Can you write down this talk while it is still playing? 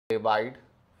Divide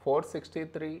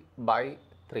 463 by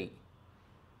 3.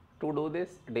 To do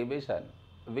this division,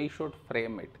 we should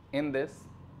frame it in this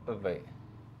way.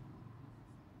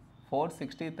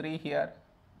 463 here,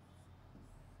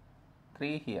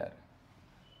 3 here.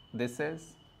 This is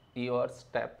your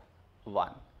step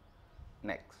 1.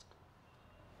 Next,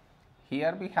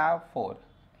 here we have 4,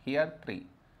 here 3.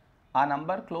 A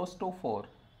number close to 4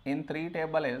 in 3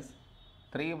 table is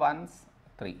 3 ones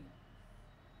 3.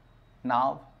 Now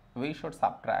we should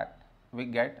subtract, we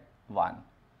get 1.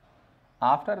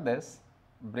 After this,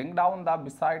 bring down the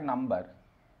beside number,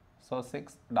 so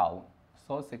 6 down,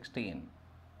 so 16.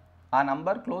 A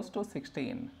number close to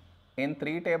 16 in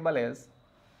 3 table is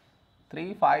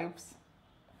 3 5s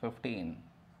 15.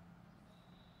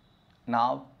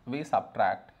 Now we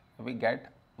subtract, we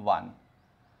get 1.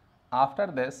 After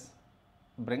this,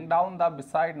 bring down the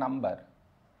beside number,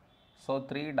 so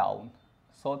 3 down,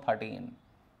 so 13.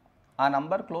 A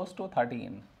number close to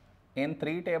 13 in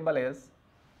 3 table is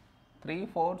 3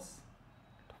 4s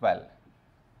 12.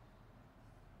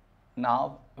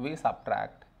 Now we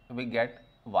subtract, we get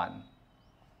 1.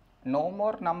 No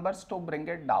more numbers to bring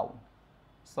it down,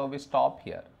 so we stop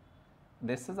here.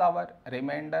 This is our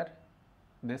remainder,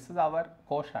 this is our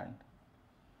quotient.